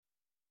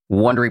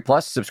Wondery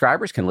Plus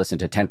subscribers can listen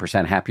to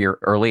 10% Happier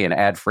early and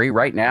ad-free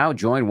right now.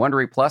 Join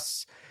Wondery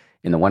Plus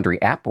in the Wondery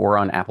app or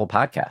on Apple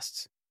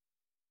Podcasts.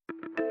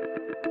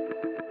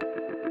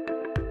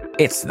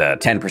 It's the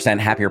 10%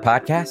 Happier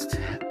podcast.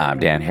 I'm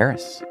Dan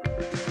Harris.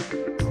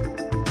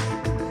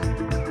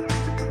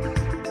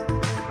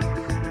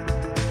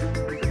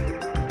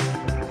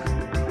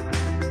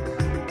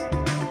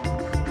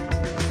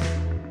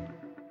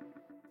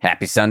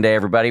 Happy Sunday,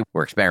 everybody.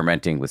 We're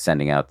experimenting with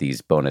sending out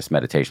these bonus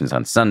meditations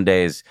on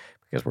Sundays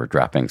because we're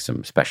dropping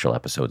some special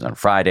episodes on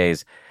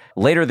Fridays.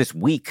 Later this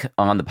week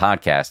on the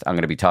podcast, I'm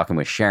going to be talking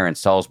with Sharon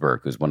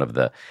Salzberg, who's one of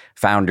the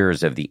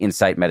founders of the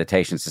Insight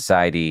Meditation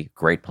Society,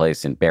 great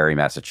place in Barre,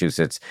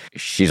 Massachusetts.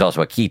 She's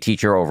also a key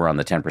teacher over on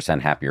the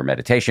 10% Happier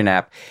meditation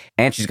app,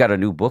 and she's got a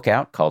new book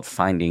out called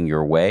Finding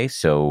Your Way.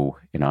 So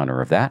in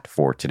honor of that,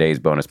 for today's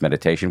bonus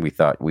meditation, we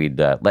thought we'd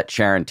let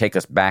Sharon take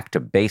us back to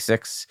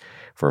basics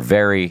for a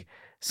very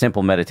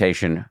simple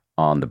meditation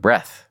on the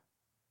breath.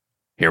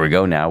 Here we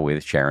go now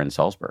with Sharon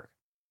Salzberg.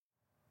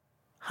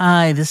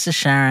 Hi, this is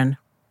Sharon.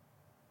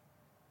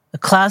 A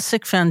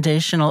classic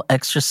foundational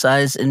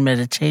exercise in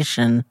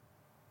meditation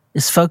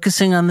is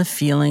focusing on the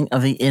feeling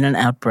of the in and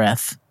out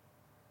breath.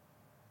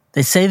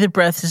 They say the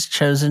breath is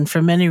chosen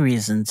for many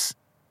reasons.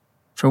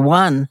 For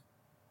one,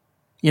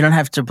 you don't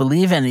have to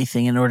believe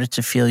anything in order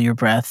to feel your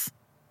breath.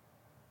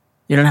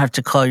 You don't have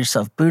to call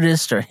yourself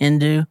Buddhist or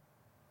Hindu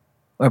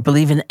or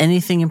believe in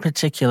anything in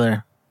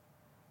particular.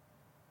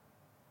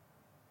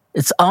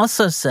 It's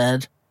also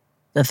said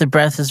that the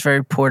breath is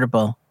very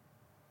portable.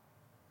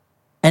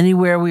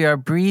 Anywhere we are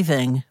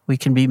breathing, we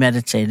can be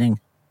meditating.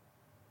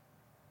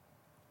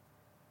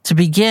 To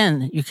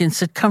begin, you can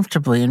sit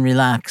comfortably and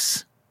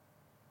relax.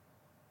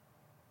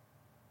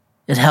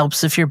 It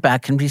helps if your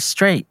back can be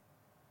straight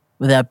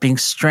without being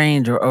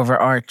strained or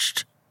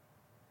overarched.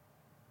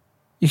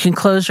 You can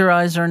close your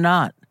eyes or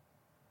not,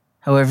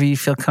 however you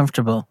feel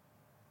comfortable.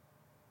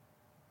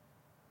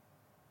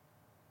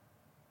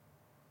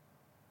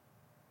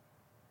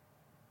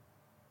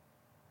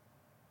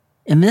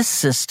 In this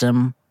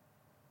system,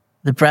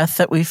 the breath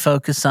that we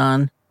focus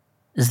on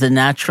is the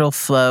natural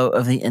flow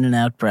of the in and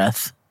out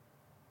breath.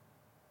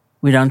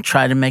 We don't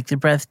try to make the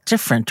breath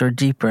different or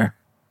deeper.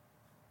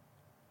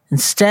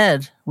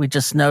 Instead, we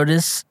just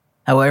notice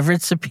however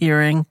it's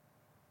appearing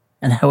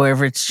and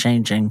however it's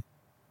changing.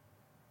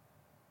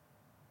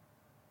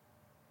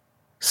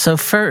 So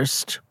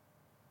first,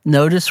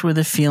 notice where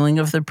the feeling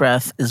of the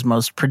breath is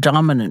most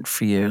predominant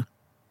for you.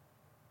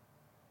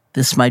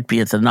 This might be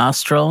at the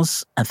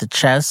nostrils, at the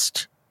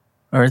chest,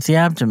 or at the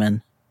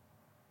abdomen.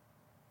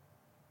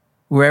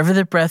 Wherever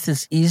the breath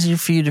is easier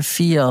for you to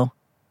feel,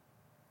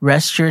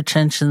 rest your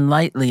attention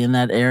lightly in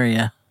that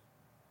area.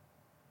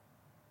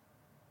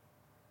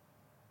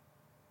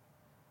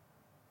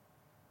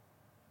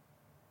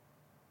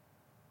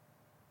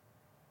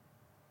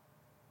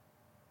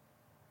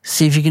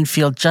 See if you can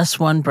feel just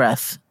one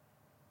breath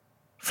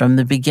from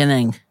the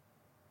beginning,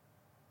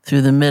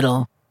 through the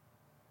middle,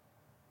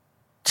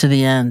 to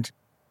the end.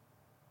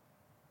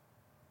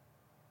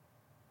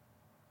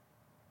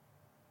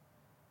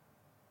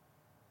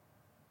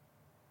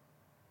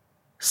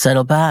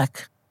 Settle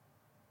back.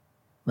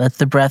 Let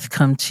the breath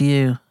come to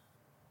you.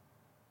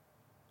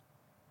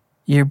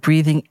 You're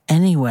breathing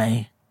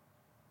anyway.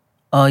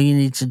 All you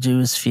need to do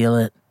is feel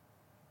it.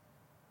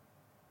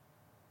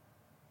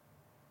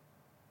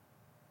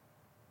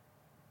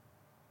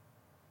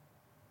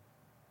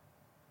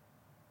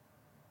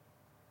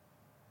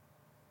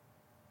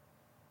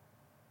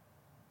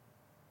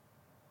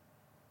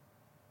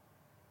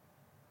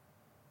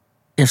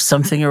 If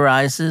something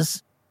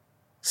arises,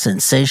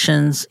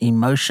 sensations,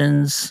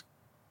 emotions,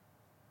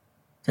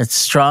 that's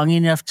strong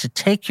enough to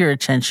take your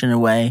attention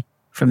away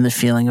from the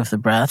feeling of the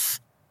breath,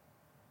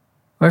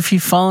 or if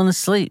you've fallen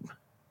asleep,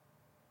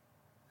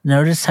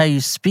 notice how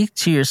you speak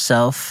to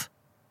yourself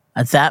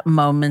at that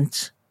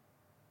moment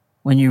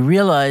when you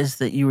realize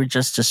that you were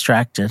just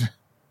distracted,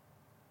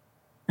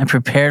 and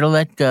prepare to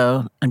let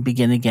go and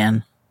begin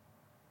again.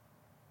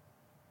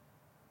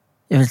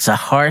 If it's a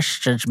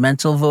harsh,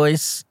 judgmental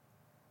voice,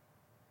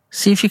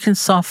 see if you can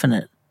soften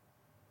it.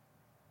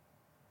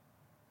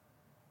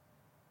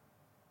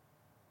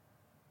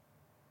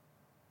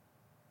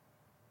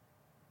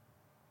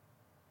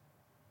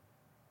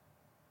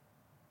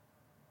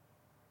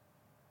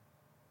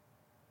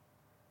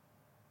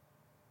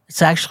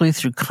 It's actually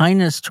through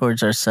kindness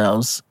towards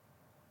ourselves,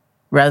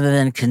 rather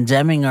than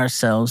condemning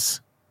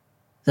ourselves,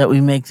 that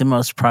we make the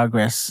most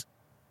progress.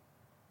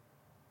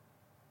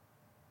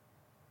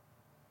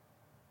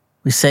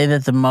 We say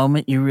that the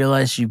moment you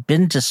realize you've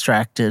been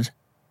distracted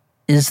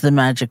is the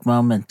magic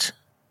moment,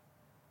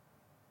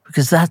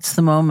 because that's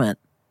the moment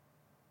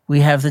we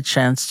have the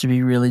chance to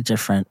be really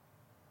different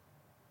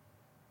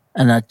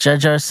and not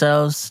judge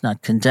ourselves,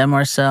 not condemn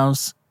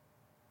ourselves,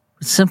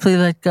 but simply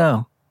let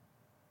go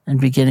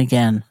and begin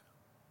again.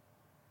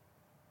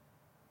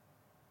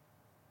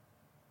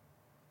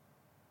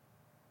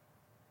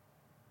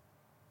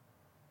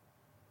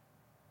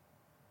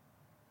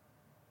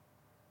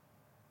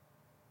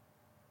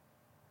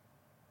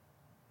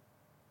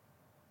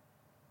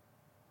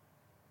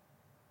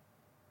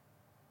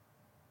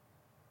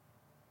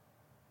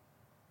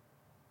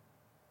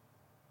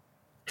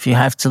 If you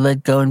have to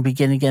let go and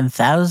begin again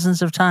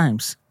thousands of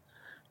times,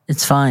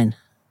 it's fine.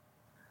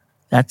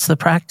 That's the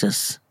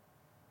practice.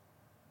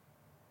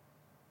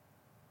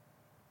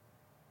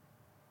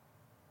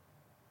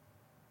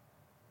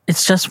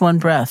 It's just one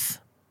breath.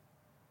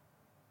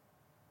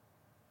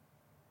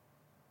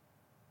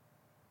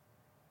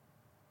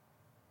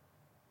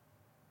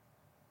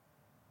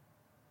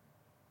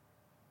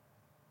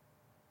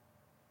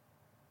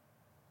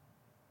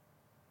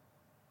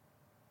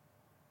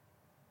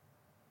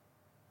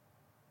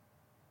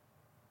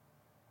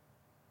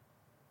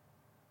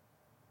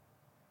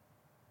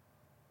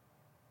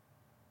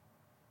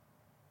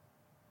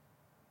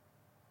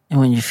 And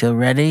when you feel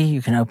ready,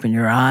 you can open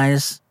your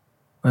eyes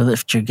or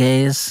lift your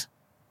gaze,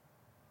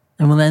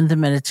 and we'll end the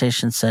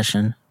meditation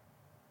session.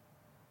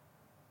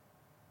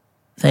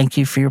 Thank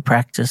you for your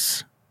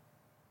practice.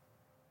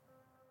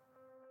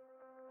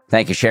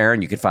 Thank you,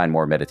 Sharon. You can find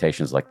more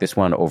meditations like this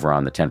one over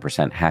on the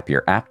 10%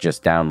 Happier app.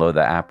 Just download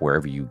the app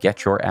wherever you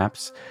get your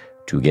apps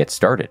to get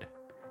started.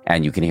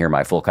 And you can hear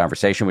my full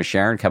conversation with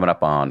Sharon coming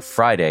up on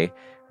Friday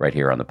right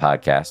here on the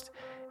podcast.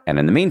 And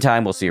in the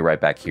meantime, we'll see you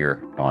right back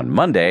here on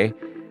Monday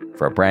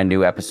for a brand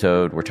new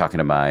episode. We're talking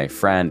to my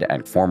friend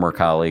and former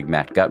colleague,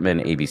 Matt Gutman,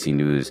 ABC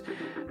News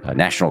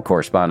national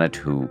correspondent,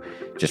 who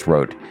just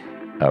wrote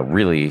a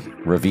really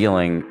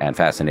revealing and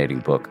fascinating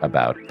book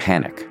about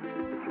panic.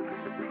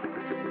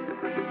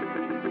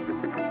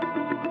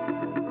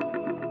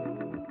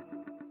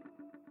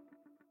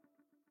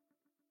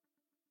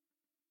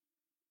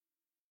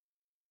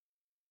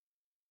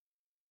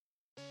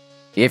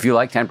 If you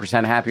like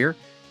 10% Happier,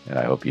 and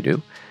I hope you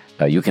do,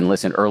 you can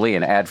listen early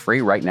and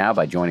ad-free right now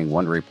by joining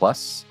Wondery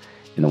Plus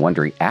in the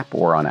Wondery app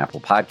or on Apple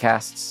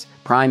Podcasts.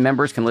 Prime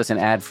members can listen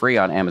ad-free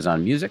on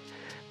Amazon Music.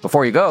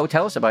 Before you go,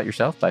 tell us about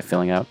yourself by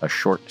filling out a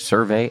short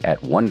survey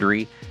at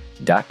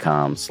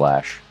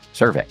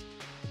Wondery.com/survey.